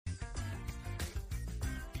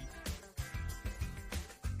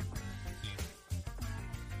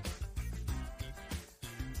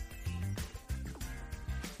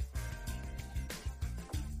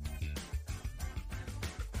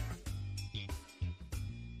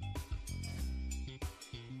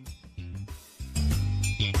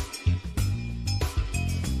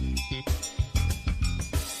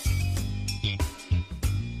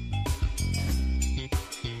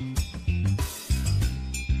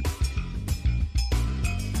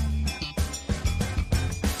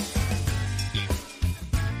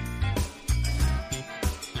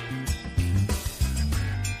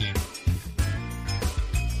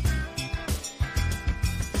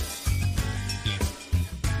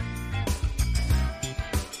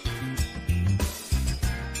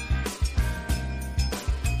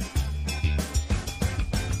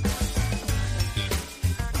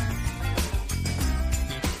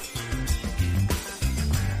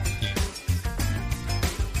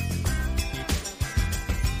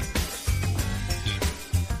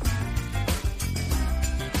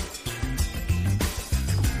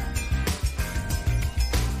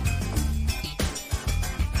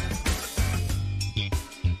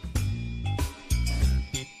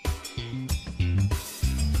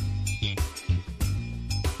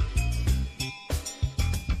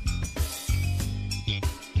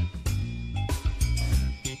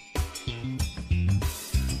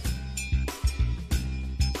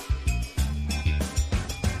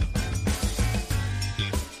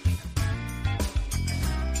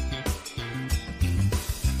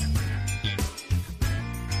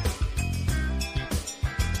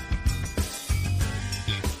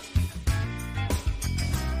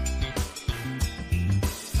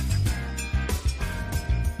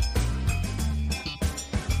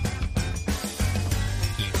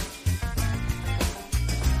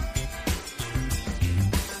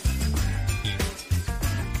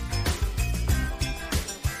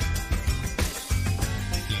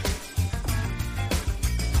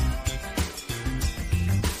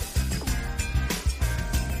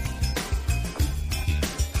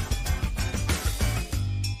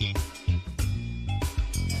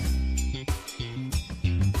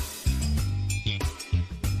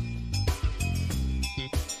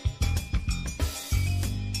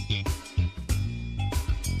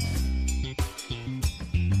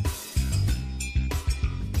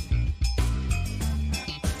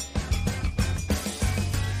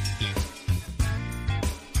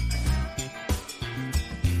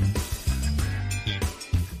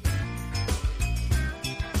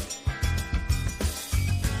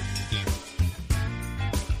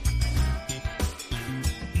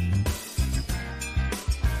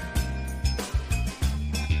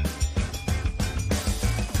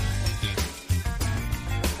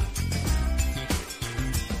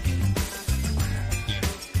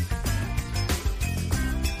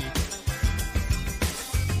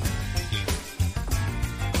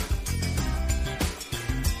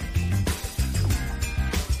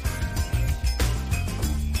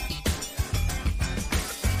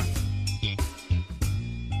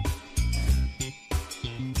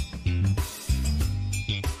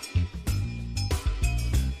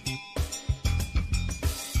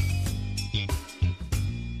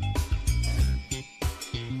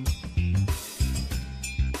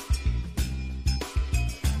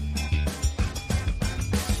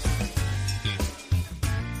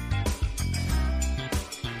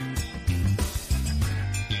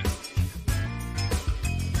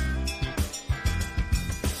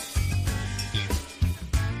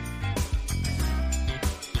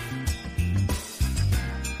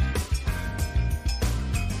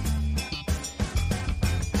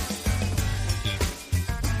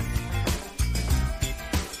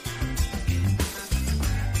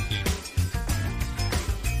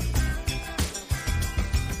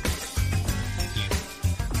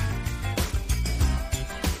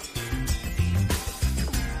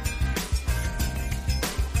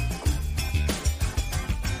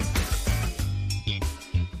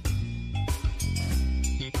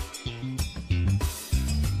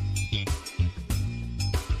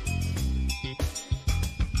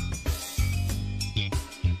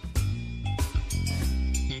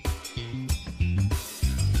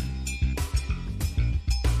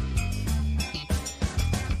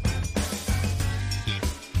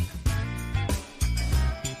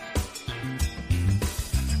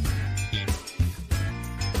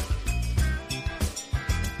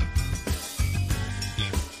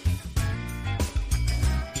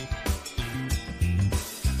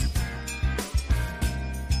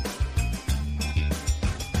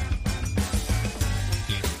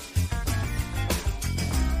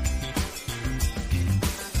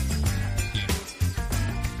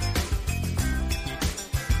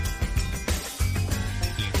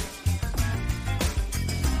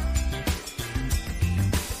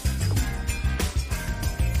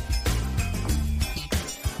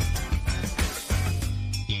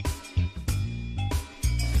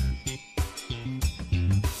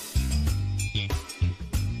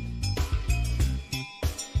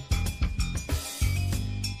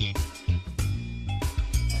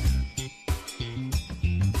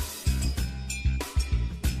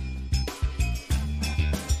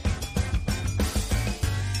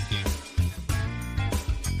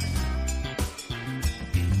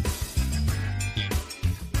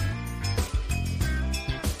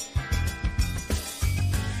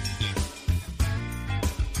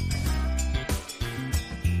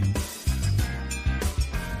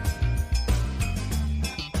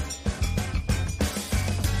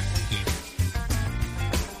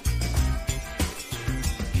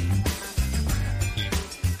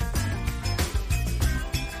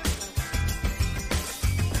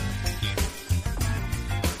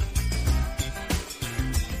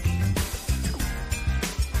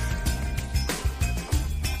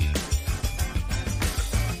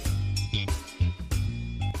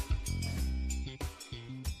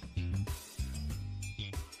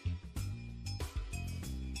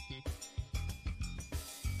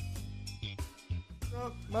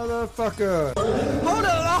Motherfucker. Hold on,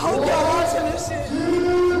 I hope y'all watching this shit.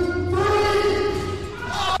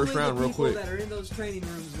 First round, real quick. That are in those training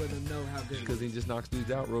rooms with him know how good. Because he just knocks dudes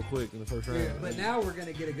out real quick in the first round. Yeah, but now we're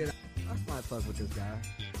gonna get a good. I might fuck with this guy.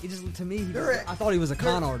 He just, to me, I thought he was a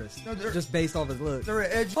con artist, no, just based off his look. They're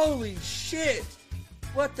at edge. Holy shit!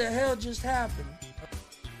 What the hell just happened?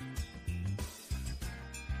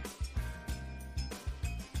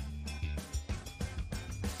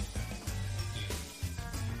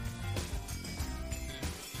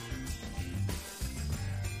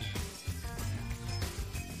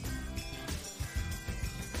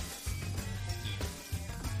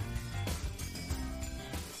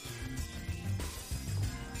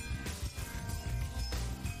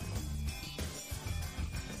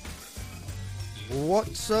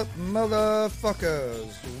 What's up,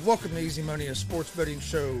 motherfuckers? Welcome to Easy Money, a sports betting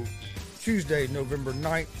show, Tuesday, November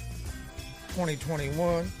 9th,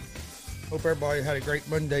 2021. Hope everybody had a great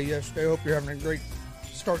Monday yesterday. Hope you're having a great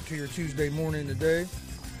start to your Tuesday morning today.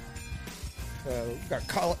 We've got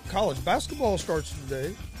college basketball starts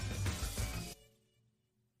today.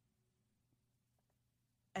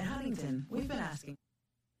 At Huntington, we've been asking.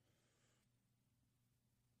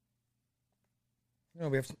 You know,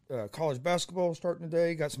 we have college basketball starting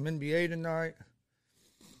today. Got some NBA tonight.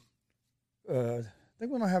 I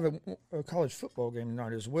think we're going to have a college football game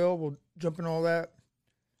tonight as well. We'll jump in all that.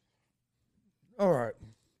 All right.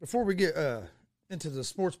 Before we get into the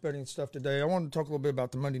sports betting stuff today, I wanted to talk a little bit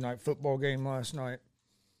about the Monday night football game last night.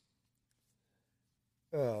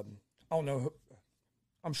 I don't know.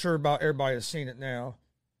 I'm sure about everybody has seen it now.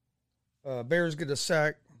 Bears get a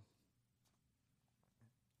sack.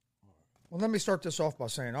 Well, let me start this off by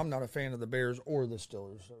saying I'm not a fan of the Bears or the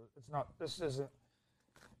Steelers. So it's not. This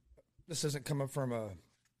isn't coming from a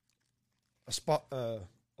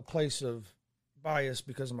place of bias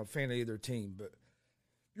because I'm a fan of either team. But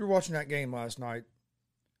you're watching that game last night.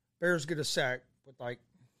 Bears get a sack with I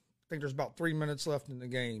think there's about 3 minutes left in the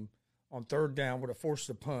game on third down with a force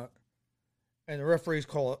to punt, and the referees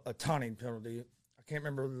call it a taunting penalty. I can't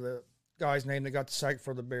remember the guy's name that got the sack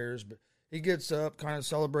for the Bears, but he gets up, kind of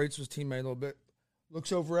celebrates his teammate a little bit,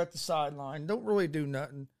 looks over at the sideline, don't really do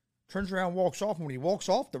nothing, turns around, walks off. And when he walks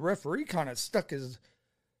off, the referee kind of stuck his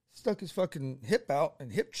fucking hip out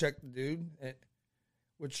and hip checked the dude,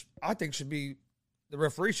 which I think should be, the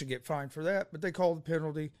referee should get fined for that. But they call the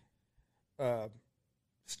penalty.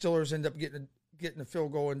 Steelers end up getting a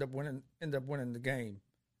field goal, end up winning the game.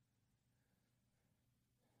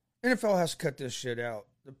 NFL has to cut this shit out.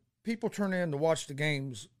 The people turn in to watch the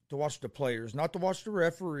games, to watch the players, not to watch the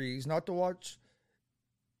referees, not to watch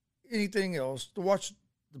anything else, to watch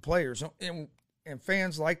the players. And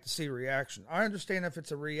fans like to see reaction. I understand if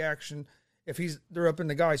it's a reaction, if they're up in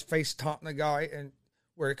the guy's face taunting the guy, and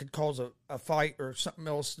where it could cause a fight or something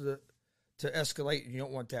else to escalate, and you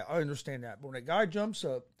don't want that. I understand that. But when a guy jumps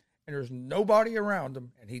up and there's nobody around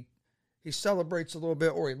him and he celebrates a little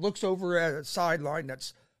bit, or he looks over at a sideline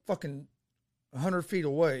that's fucking 100 feet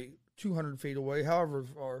away, 200 feet away, however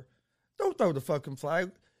far, don't throw the fucking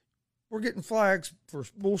flag. We're getting flags for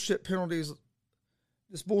bullshit penalties,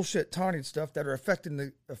 this bullshit taunting stuff that are affecting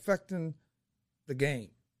the game.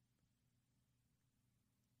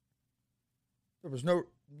 There was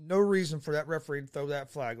no reason for that referee to throw that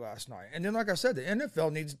flag last night. And then, like I said, the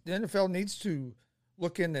NFL needs to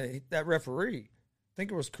look into that referee. I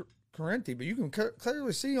think it was Correnti, but you can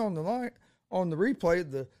clearly see on the replay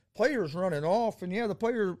the players running off, and the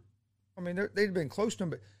player. I mean, they'd been close to him,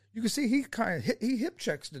 but you can see he kind of he hip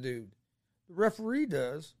checks the dude. The referee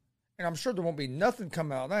does, and I'm sure there won't be nothing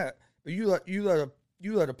come out of that. But you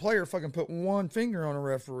let a player fucking put one finger on a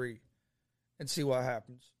referee and see what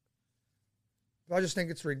happens. But I just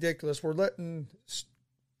think it's ridiculous. We're letting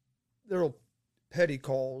little petty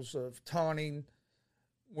calls of taunting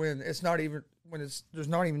when there's not even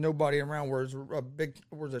nobody around where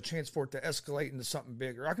there's a chance for it to escalate into something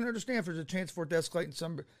bigger. I can understand if there's a chance for it to escalate into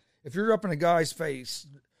something. If you're up in a guy's face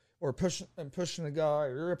or pushing the guy,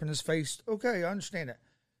 or you're up in his face, okay, I understand that.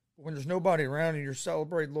 But when there's nobody around and you're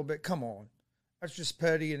celebrating a little bit, come on. That's just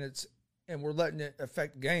petty, and we're letting it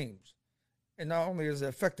affect games. And not only is it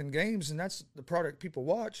affecting games, and that's the product people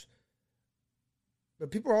watch,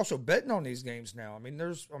 but people are also betting on these games now. I mean,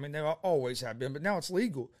 they always have been, but now it's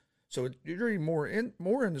legal. So you're even more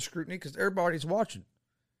into scrutiny because everybody's watching.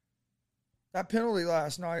 That penalty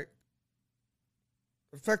last night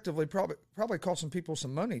effectively probably cost some people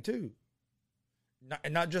some money too.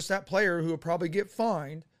 And not just that player who will probably get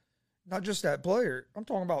fined. Not just that player. I'm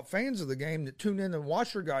talking about fans of the game that tune in and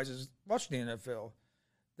watch the NFL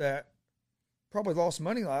that probably lost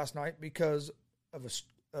money last night because of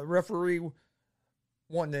a referee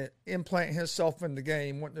wanting to implant himself in the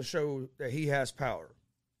game, wanting to show that he has power.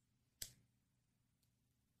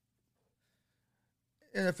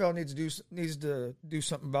 NFL needs to do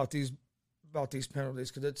something about these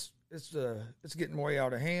penalties because it's getting way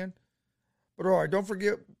out of hand. But all right, don't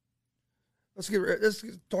forget. Let's get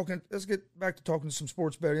back to talking some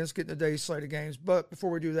sports betting. Let's get in today's slate of games. But before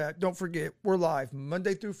we do that, don't forget we're live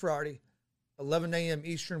Monday through Friday, 11 a.m.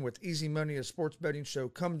 Eastern with Easy Money, a sports betting show.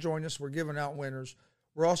 Come join us. We're giving out winners.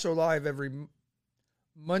 We're also live every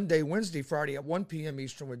Monday, Wednesday, Friday at 1 p.m.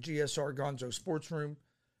 Eastern with GSR Gonzo Sports Room.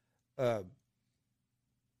 That's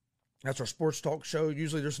our sports talk show.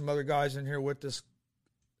 Usually there's some other guys in here with us.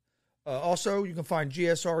 Also, you can find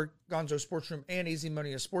GSR Gonzo Sports Room and Easy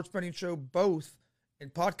Money, a sports betting show, both in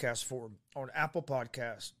podcast form on Apple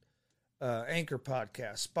Podcasts, Anchor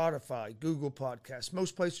Podcasts, Spotify, Google Podcasts.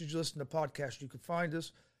 Most places you listen to podcasts, you can find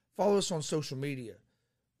us. Follow us on social media,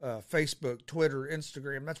 Facebook, Twitter,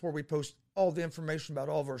 Instagram. That's where we post all the information about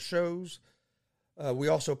all of our shows. We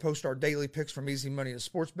also post our daily picks from Easy Money, a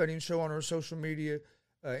sports betting show, on our social media.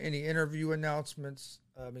 Any interview announcements.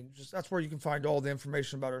 That's where you can find all the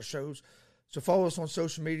information about our shows. So follow us on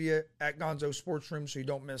social media at Gonzo Sports Room so you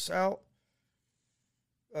don't miss out.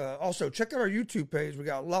 Also, check out our YouTube page. We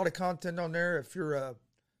got a lot of content on there. If you're,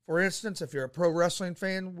 for instance, if you're a pro wrestling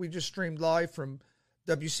fan, we just streamed live from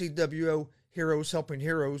WCWO Heroes Helping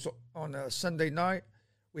Heroes on a Sunday night.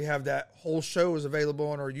 We have that whole show is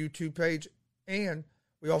available on our YouTube page, and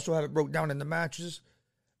we also have it broke down into matches.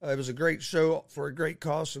 It was a great show for a great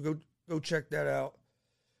cause, so go check that out.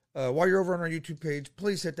 While you're over on our YouTube page,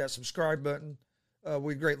 please hit that subscribe button.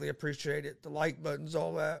 We greatly appreciate it. The like buttons,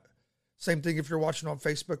 all that. Same thing if you're watching on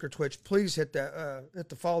Facebook or Twitch. Please hit that, hit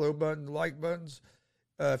the follow button, the like buttons.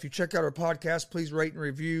 If you check out our podcast, please rate and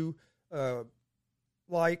review.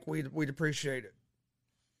 We'd appreciate it.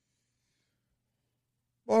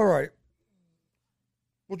 All right,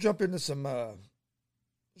 we'll jump into some. Let's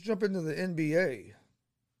jump into the NBA.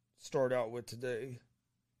 Start out with today.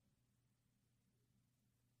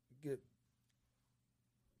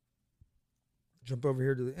 Jump over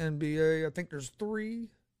here to the NBA. I think there's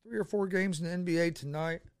three or four games in the NBA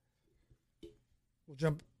tonight.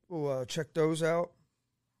 We'll check those out.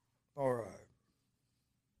 All right.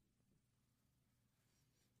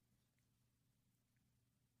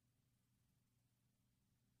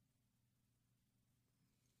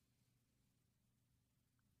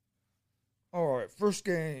 All right, first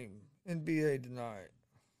game, NBA tonight.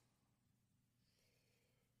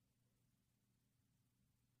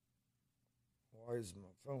 Why is my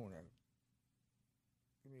phone out?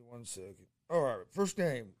 Give me 1 second. All right, first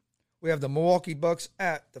game. We have the Milwaukee Bucks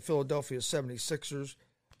at the Philadelphia 76ers.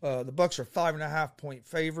 The Bucks are 5.5-point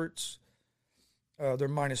favorites. They're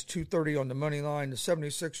minus 230 on the money line. The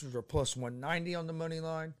 76ers are plus 190 on the money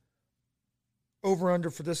line. Over-under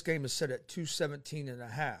for this game is set at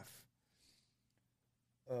 217.5.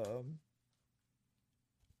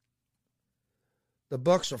 The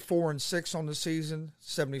Bucks are 4-6 on the season.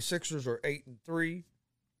 76ers are 8-3.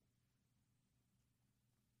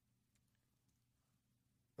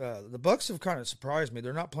 The Bucks have kind of surprised me.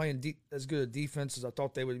 They're not playing as good a defense as I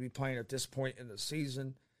thought they would be playing at this point in the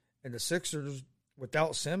season. And the Sixers,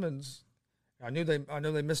 without Simmons, I know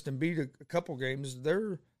they missed Embiid a couple games. They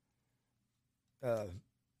have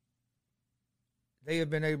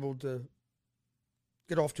been able to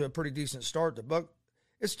get off to a pretty decent start.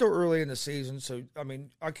 It's still early in the season, so you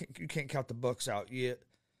can't count the Bucks out yet.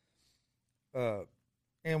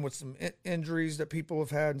 And with some injuries that people have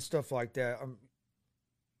had and stuff like that,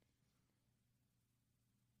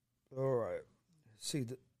 all right. See,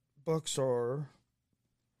 the Bucks are.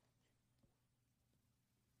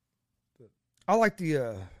 I like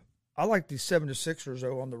the 76ers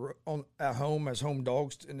though at home as home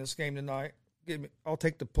dogs in this game tonight. I'll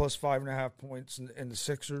take the plus 5.5 points in the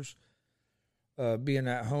Sixers being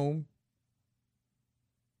at home.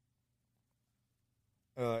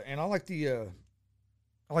 And I like the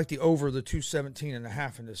over the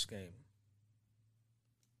 217.5 in this game.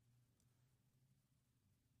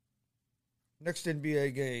 Next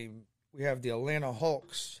NBA game, we have the Atlanta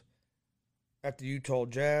Hawks at the Utah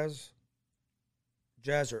Jazz.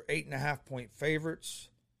 Jazz are 8.5-point favorites.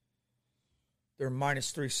 They're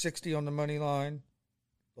minus 360 on the money line.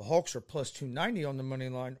 The Hawks are plus 290 on the money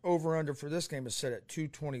line. Over-under for this game is set at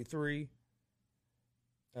 223.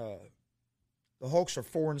 The Hawks are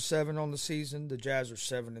 4-7 on the season. The Jazz are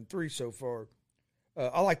 7-3 so far.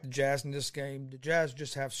 I like the Jazz in this game. The Jazz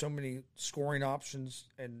just have so many scoring options,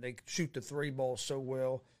 and they shoot the three ball so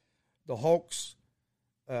well. The Hawks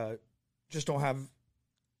just don't have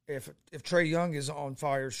if Trey Young is on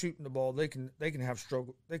fire shooting the ball, they can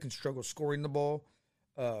struggle scoring the ball.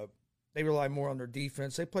 They rely more on their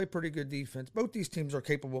defense. They play pretty good defense. Both these teams are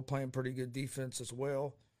capable of playing pretty good defense as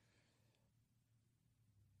well.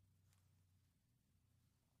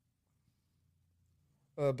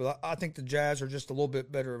 But I think the Jazz are just a little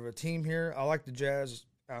bit better of a team here. I like the Jazz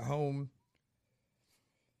at home.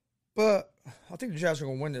 But I think the Jazz are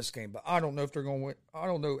going to win this game. But I don't know if they're going to win. I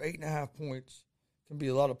don't know. 8.5 points can be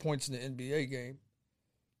a lot of points in the NBA game.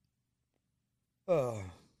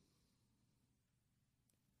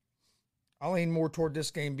 I lean more toward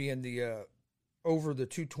this game being the over the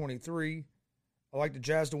 223. I like the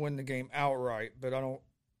Jazz to win the game outright, but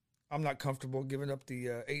I'm not comfortable giving up the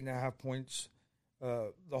 8.5 points.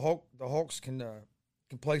 The Hawks can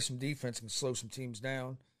play some defense and slow some teams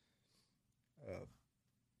down.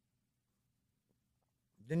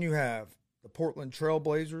 Then you have the Portland Trail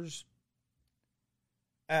Blazers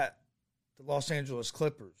at the Los Angeles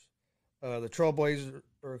Clippers. The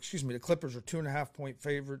Clippers are 2.5 point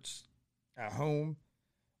favorites at home.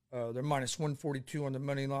 They're minus 142 on the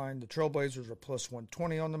money line. The Trailblazers are plus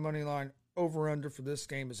 120 on the money line. Over-under for this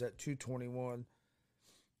game is at 221.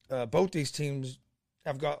 Both these teams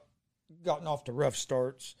have gotten off to rough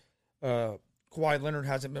starts. Kawhi Leonard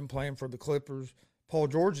hasn't been playing for the Clippers. Paul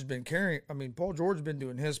George has been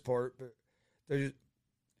doing his part, but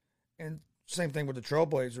and same thing with the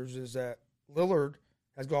Trailblazers is that Lillard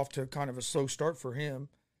has got off to kind of a slow start for him.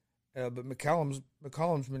 But McCollum's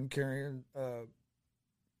been carrying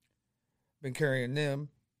them.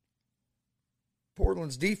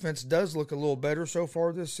 Portland's defense does look a little better so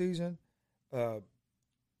far this season. The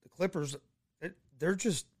Clippers,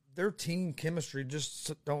 their team chemistry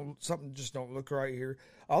just don't look right here.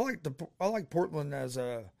 I like Portland as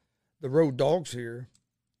the road dogs here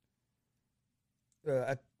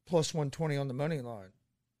at plus 120 on the money line.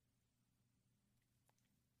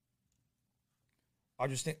 I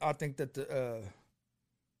think that the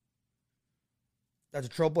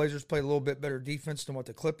Trailblazers play a little bit better defense than what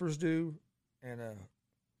the Clippers do, and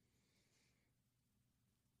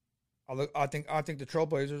I think the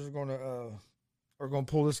Trailblazers are going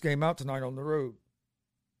to pull this game out tonight on the road.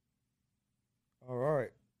 All right,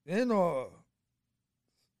 then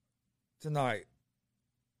tonight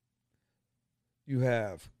you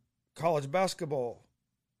have college basketball.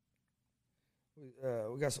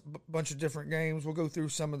 We got a bunch of different games. We'll go through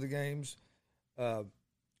some of the games. A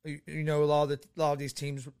lot of these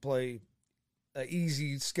teams play an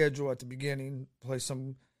easy schedule at the beginning. Play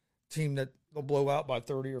some team that they'll blow out by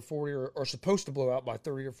 30 or 40, or supposed to blow out by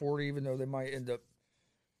 30 or 40, even though they might end up.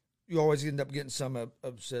 You always end up getting some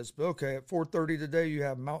upsets. But okay, at 4:30 today, you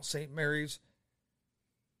have Mount St. Mary's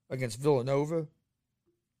against Villanova.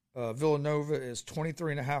 Villanova is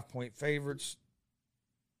 23.5 point favorites.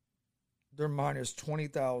 They're minus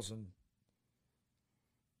 20,000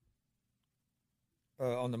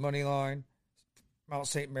 on the money line. Mount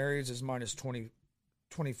St. Mary's is minus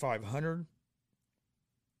 2,500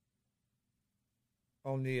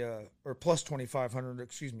 on the or plus 2,500.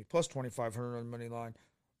 Plus 2,500 on the money line.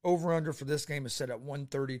 Over under for this game is set at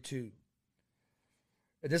 132.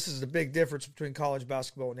 And this is the big difference between college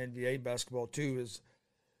basketball and NBA basketball too. Is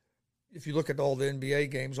if you look at all the NBA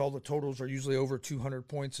games, all the totals are usually over 200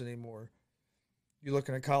 points anymore. You look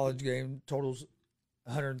at a college game, totals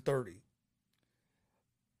 130.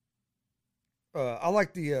 I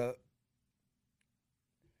like the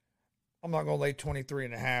I'm not going to lay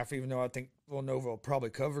 23.5, even though I think Villanova will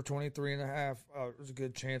probably cover 23.5. There's a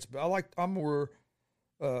good chance, but I like more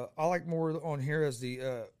on here as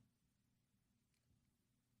the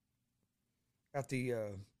at the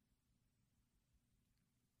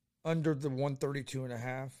under the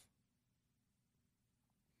 132.5.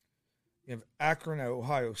 You have Akron at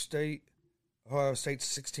Ohio State. Ohio State's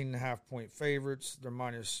 16.5 point favorites. They're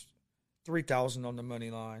minus 3,000 on the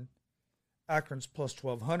money line. Akron's plus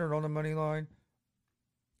 1,200 on the money line.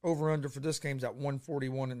 Over under for this game's at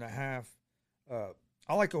 141.5.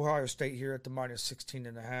 I like Ohio State here at the minus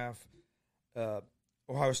 16.5.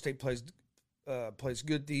 Ohio State plays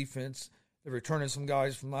good defense. They're returning some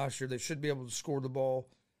guys from last year. They should be able to score the ball.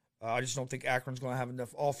 I just don't think Akron's going to have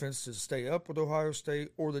enough offense to stay up with Ohio State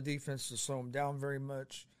or the defense to slow them down very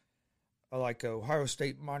much. I like Ohio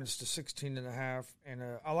State minus the 16.5, and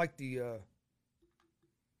I like the let's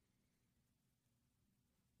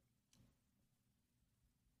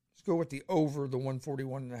go with the over the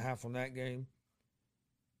 141.5 on that game.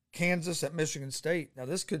 Kansas at Michigan State. Now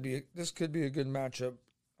this could be a good matchup.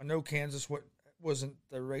 I know Kansas wasn't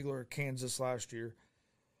the regular Kansas last year.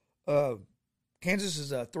 Kansas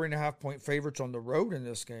is a 3.5 point favorites on the road in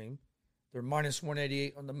this game. They're minus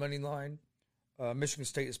 188 on the money line. Michigan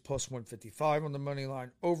State is plus 155 on the money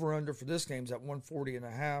line. Over-under for this game is at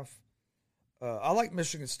 140.5. I like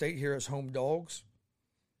Michigan State here as home dogs.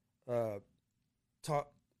 Tom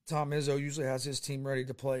Izzo usually has his team ready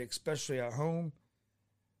to play, especially at home.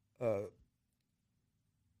 So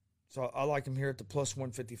I like him here at the plus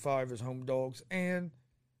 155 as home dogs. And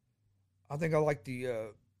I think I like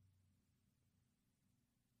the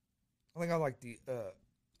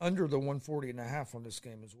under the 140.5 on this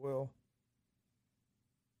game as well.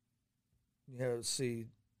 Yeah, let's see.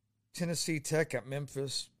 Tennessee Tech at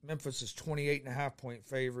Memphis. Memphis is 28.5 point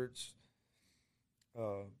favorites.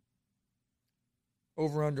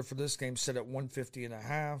 Over under for this game set at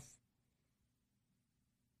 150.5.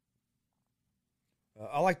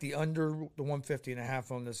 I like the under the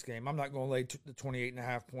 150.5 on this game. I'm not going to lay the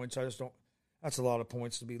 28.5 points. I just don't. That's a lot of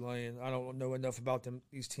points to be laying. I don't know enough about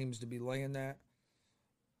these teams to be laying that.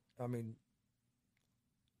 I mean,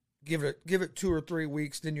 give it 2 or 3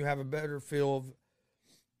 weeks, then you have a better feel of.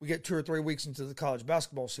 We get 2 or 3 weeks into the college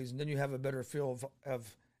basketball season, then you have a better feel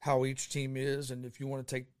of how each team is, and if you want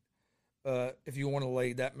to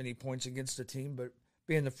lay that many points against a team. But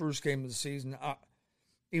being the first game of the season,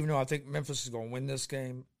 even though I think Memphis is going to win this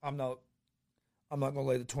game, I'm not going to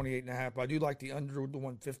lay the 28.5. But I do like the under the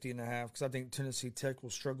 150.5 because I think Tennessee Tech will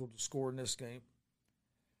struggle to score in this game.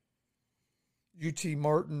 UT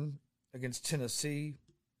Martin against Tennessee.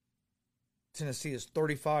 Tennessee is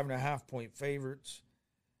 35.5 point favorites.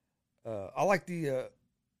 I like the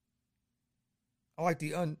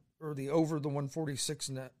over the 146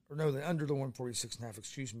 the under the 146.5.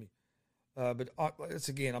 Excuse me. But it's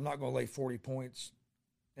again, I'm not going to lay 40 points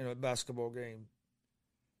in a basketball game.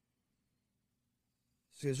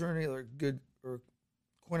 See, is there any other good or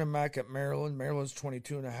Quinn and Mack at Maryland? Maryland's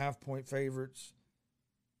 22.5 point favorites.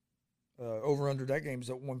 Over under that game is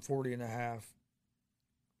at 140.5.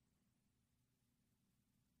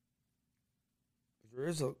 There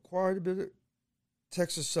is quite a bit of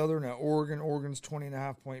Texas Southern at Oregon. Oregon's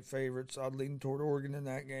 20.5 point favorites. I'd lean toward Oregon in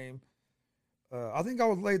that game. I think I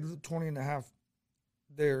would lay the 20.5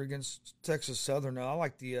 there against Texas Southern. Now, I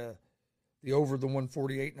like the over the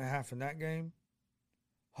 148.5 in that game.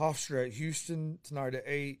 Hofstra at Houston tonight at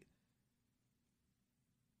 8.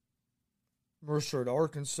 Mercer at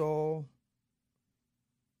Arkansas.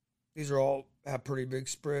 These are all have pretty big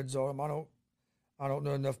spreads on them. I don't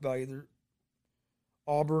know enough about either.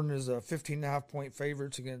 Auburn is a 15.5 point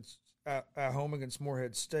favorites at home against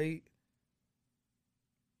Morehead State.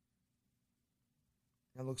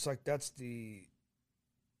 It looks like that's the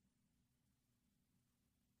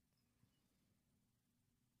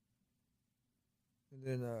and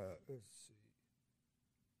then let's see.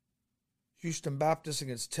 Houston Baptist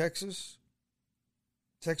against Texas.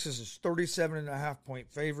 Texas is 37.5 point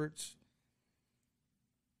favorites.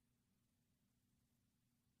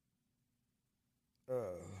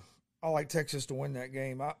 I like Texas to win that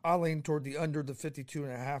game. I lean toward the under the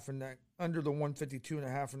 52.5 in that under the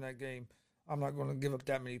 152.5 in that game. I'm not going to give up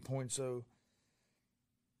that many points. So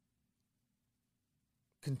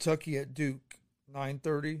Kentucky at Duke,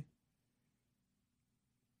 9:30.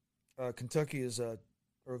 Kentucky is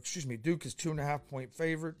Duke is 2.5 point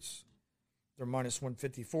favorites. They're minus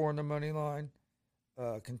 154 on the money line.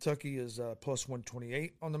 Kentucky is plus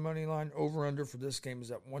 128 on the money line. Over under for this game is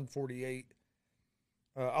at 148.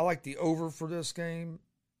 I like the over for this game,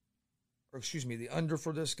 the under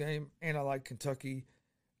for this game, and I like Kentucky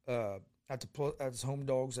as home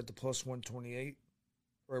dogs at the plus 128,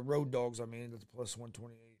 or road dogs, at the plus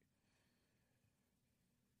 128.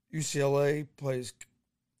 UCLA plays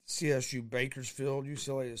CSU Bakersfield.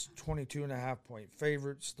 UCLA is 22.5 point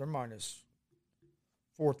favorites. They're minus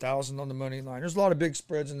 4,000 on the money line. There's a lot of big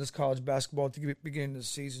spreads in this college basketball at the beginning of the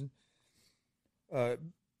season.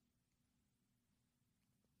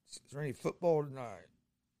 Is there any football tonight?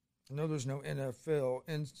 I know there's no NFL.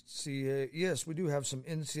 NCAA. Yes, we do have some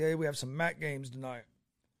NCAA. We have some MAC games tonight.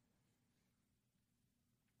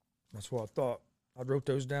 That's what I thought. I wrote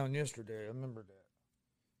those down yesterday. I remember that.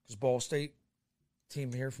 Because Ball State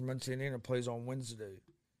team here from Indiana plays on Wednesday.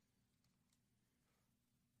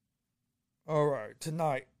 All right.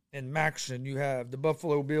 Tonight in Maxon, you have the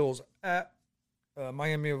Buffalo Bills at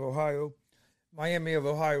Miami of Ohio. Miami of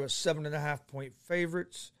Ohio is 7.5 point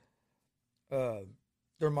favorites.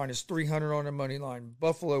 They're minus 300 on the money line.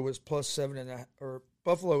 Buffalo is plus 7.5, or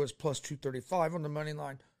Buffalo is plus 235 on the money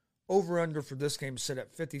line. Over under for this game set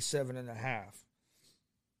at 57.5.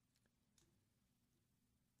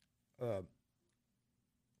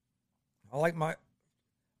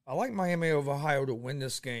 I like Miami of Ohio to win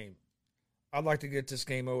this game. I'd like to get this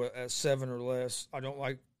game at 7 or less. I don't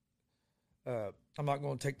like I'm not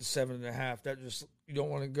going to take the 7.5. That just, you don't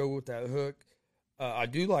want to go with that hook. I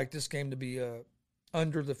do like this game to be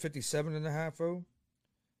under the 57.5, though.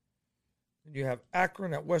 You have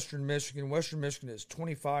Akron at Western Michigan. Western Michigan is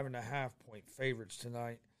 25.5-point favorites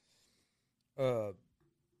tonight.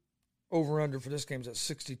 Over under for this game is at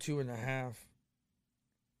 62.5.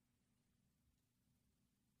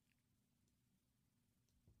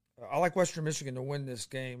 I like Western Michigan to win this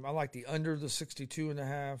game. I like the under the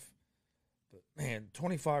 62.5. But man,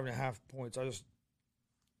 25.5 points. I just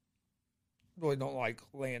really don't like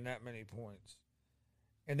laying that many points.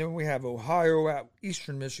 And then we have Ohio at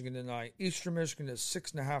Eastern Michigan tonight. Eastern Michigan is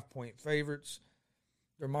 6.5-point favorites.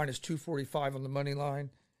 They're minus 245 on the money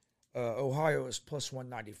line. Ohio is plus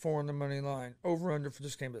 194 on the money line. Over under for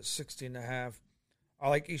this game is 60.5. I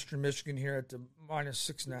like Eastern Michigan here at the minus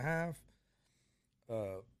 6.5.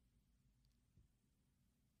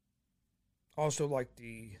 Also like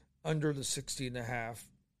the under the 60.5. I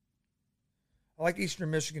like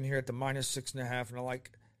Eastern Michigan here at the minus 6.5, and I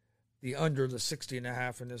like the under the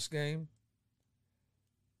 60.5 in this game.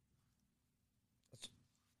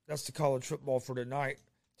 That's the college football for tonight.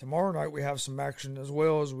 Tomorrow night we have some action as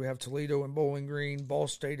well, as we have Toledo and Bowling Green, Ball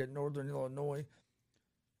State at Northern Illinois.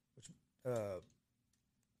 We'll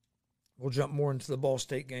jump more into the Ball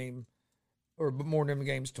State game, or more in the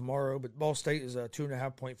games tomorrow. But Ball State is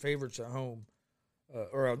 2.5-point favorites at home,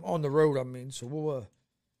 or on the road. I mean, so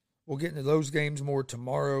we'll get into those games more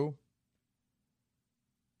tomorrow.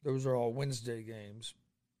 Those are all Wednesday games.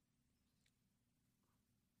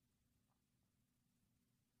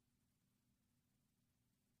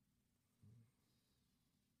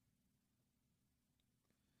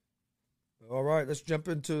 All right, let's jump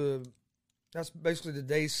into, that's basically the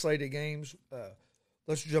day's slate of games.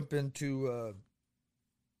 Let's jump into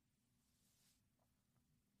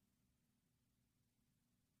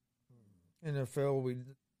NFL.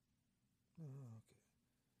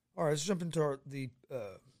 All right, let's jump into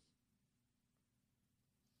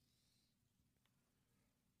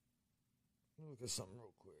look at something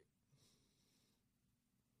real quick.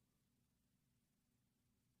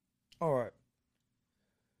 All right.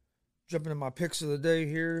 Jumping to my picks of the day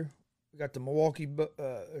here. We got the Milwaukee,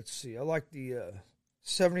 let's see. I like the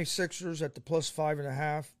 76ers at the plus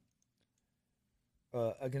 5.5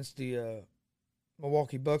 against the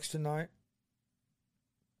Milwaukee Bucks tonight.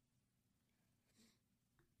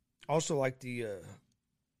 Also like the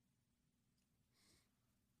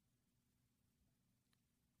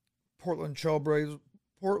Portland Trailblazers.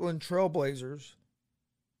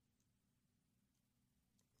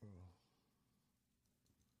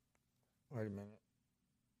 Wait a minute.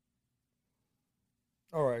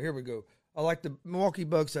 All right, here we go. I like the Milwaukee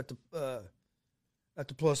Bucks at the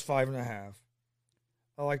plus 5.5.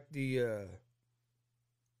 I like the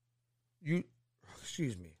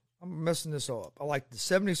excuse me. I'm messing this all up. I like the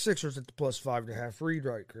 76ers at the plus 5.5. Read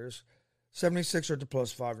right, Chris. 76ers at the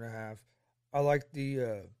plus 5.5. I like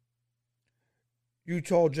the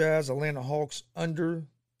Utah Jazz, Atlanta Hawks under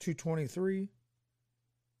 223.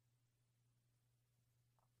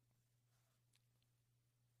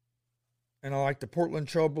 And I like the Portland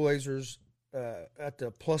Trailblazers at the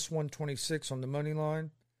plus 126 on the money line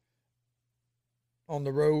on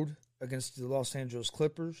the road against the Los Angeles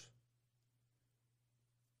Clippers.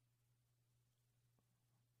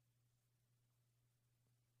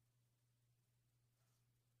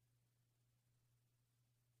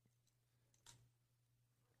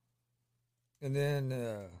 And then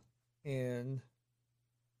in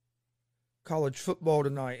college football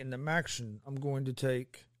tonight in the MACtion, I'm going to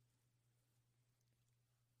take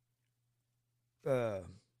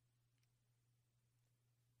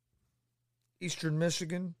Eastern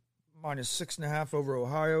Michigan minus 6.5 over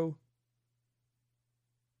Ohio.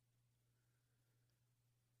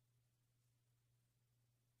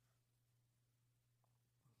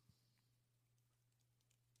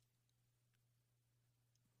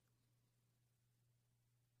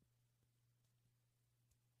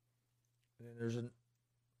 And then there's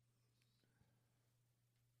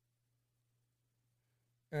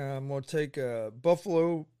I'm going to take a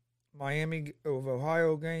Buffalo, Miami of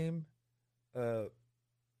Ohio game under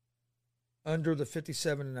the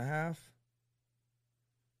 57.5.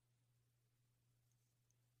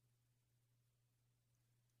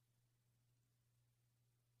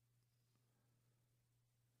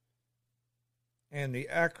 And the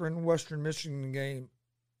Akron, Western Michigan game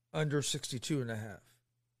under 62.5.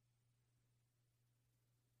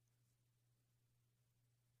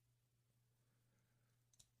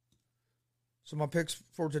 So my picks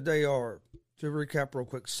for today are, to recap real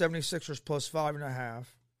quick, 76ers plus 5.5.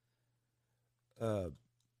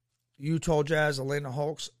 Utah Jazz, Atlanta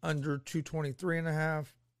Hawks under 223.5.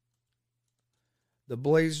 The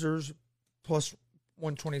Blazers plus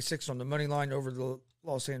 126 on the money line over the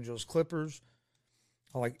Los Angeles Clippers.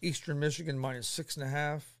 I like Eastern Michigan minus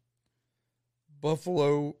 6.5.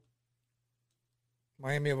 Buffalo,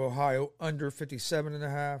 Miami of Ohio under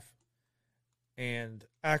 57.5. And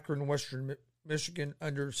Akron, Western Michigan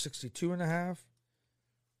under 62.5.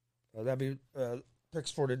 That'd be picks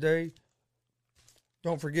for today.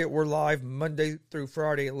 Don't forget, we're live Monday through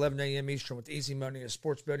Friday at 11 a.m. Eastern with Easy Money, a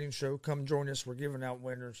sports betting show. Come join us. We're giving out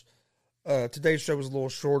winners. Today's show was a little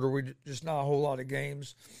shorter. We just not a whole lot of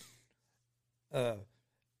games.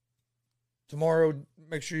 Tomorrow,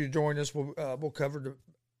 make sure you join us. We'll cover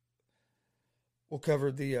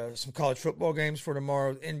some college football games for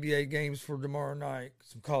tomorrow, NBA games for tomorrow night,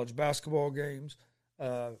 some college basketball games.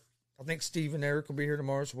 I think Steve and Eric will be here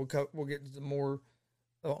tomorrow, so we'll get into more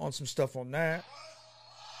on some stuff on that.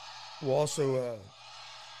 We'll also,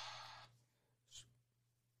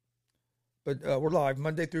 we're live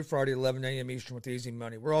Monday through Friday, 11 a.m. Eastern with Easy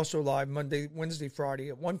Money. We're also live Monday, Wednesday, Friday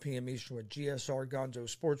at 1 p.m. Eastern with GSR Gonzo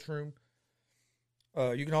Sports Room.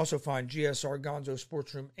 You can also find GSR Gonzo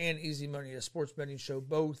Sports Room and Easy Money, a sports betting show,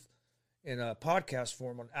 both in a podcast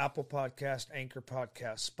form on Apple Podcast, Anchor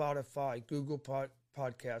Podcast, Spotify, Google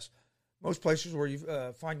Podcast. Most places where you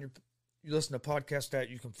listen to podcasts at,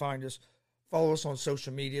 you can find us. Follow us on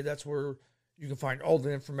social media. That's where you can find all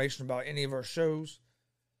the information about any of our shows.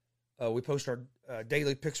 We post our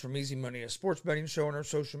daily picks from Easy Money, a sports betting show, on our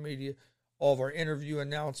social media. All of our interview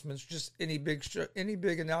announcements, just any big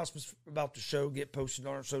announcements about the show get posted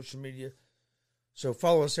on our social media. So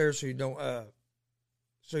follow us there so you don't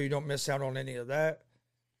miss out on any of that.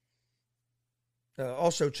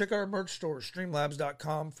 Also, check out our merch store,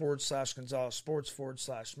 streamlabs.com/Gonzalez Sports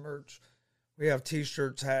 /merch. We have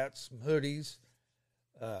t-shirts, hats, some hoodies,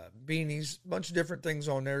 beanies, a bunch of different things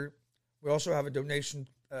on there. We also have a donation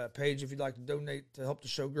page if you'd like to donate to help the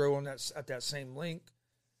show grow at that same link.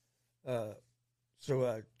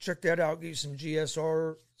 So check that out. Get you some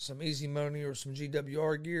GSR, some Easy Money, or some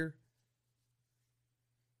GWR gear.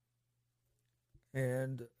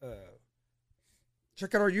 And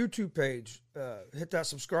check out our YouTube page. Hit that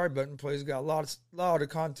subscribe button, please. Got a lot of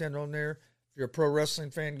content on there. If you're a pro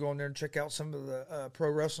wrestling fan, go on there and check out some of the pro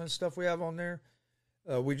wrestling stuff we have on there.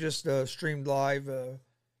 We just streamed live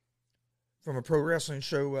from a pro wrestling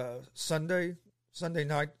show Sunday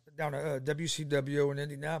night down at WCWO in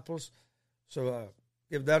Indianapolis. So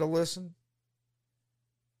give that a listen.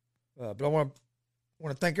 But I want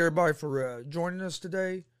to thank everybody for joining us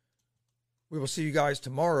today. We will see you guys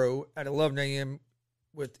tomorrow at 11 a.m.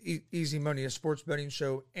 with Easy Money, a sports betting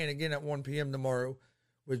show, and again at 1 p.m. tomorrow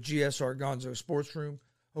with GSR Gonzo Sports Room.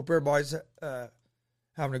 Hope everybody's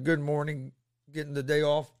having a good morning, getting the day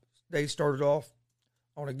started off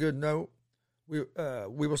on a good note.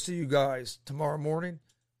 We will see you guys tomorrow morning.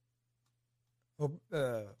 Hope,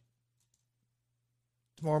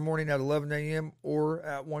 tomorrow morning at 11 a.m. or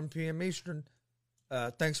at 1 p.m. Eastern.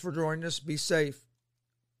 Thanks for joining us. Be safe.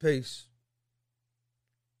 Peace.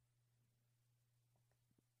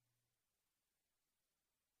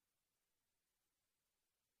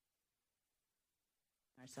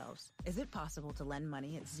 Ourselves. Is it possible to lend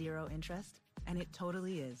money at zero interest? And it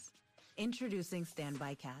totally is. Introducing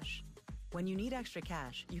Standby Cash. When you need extra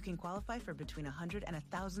cash, you can qualify for between $100 and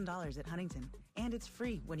 $1,000 at Huntington. And it's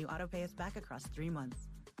free when you autopay us back across 3 months.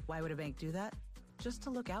 Why would a bank do that? Just to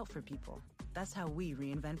look out for people. That's how we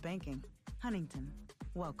reinvent banking. Huntington.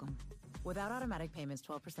 Welcome. Without automatic payments,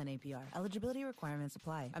 12% APR. Eligibility requirements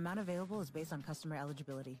apply. Amount available is based on customer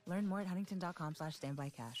eligibility. Learn more at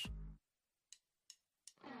huntington.com/standbycash.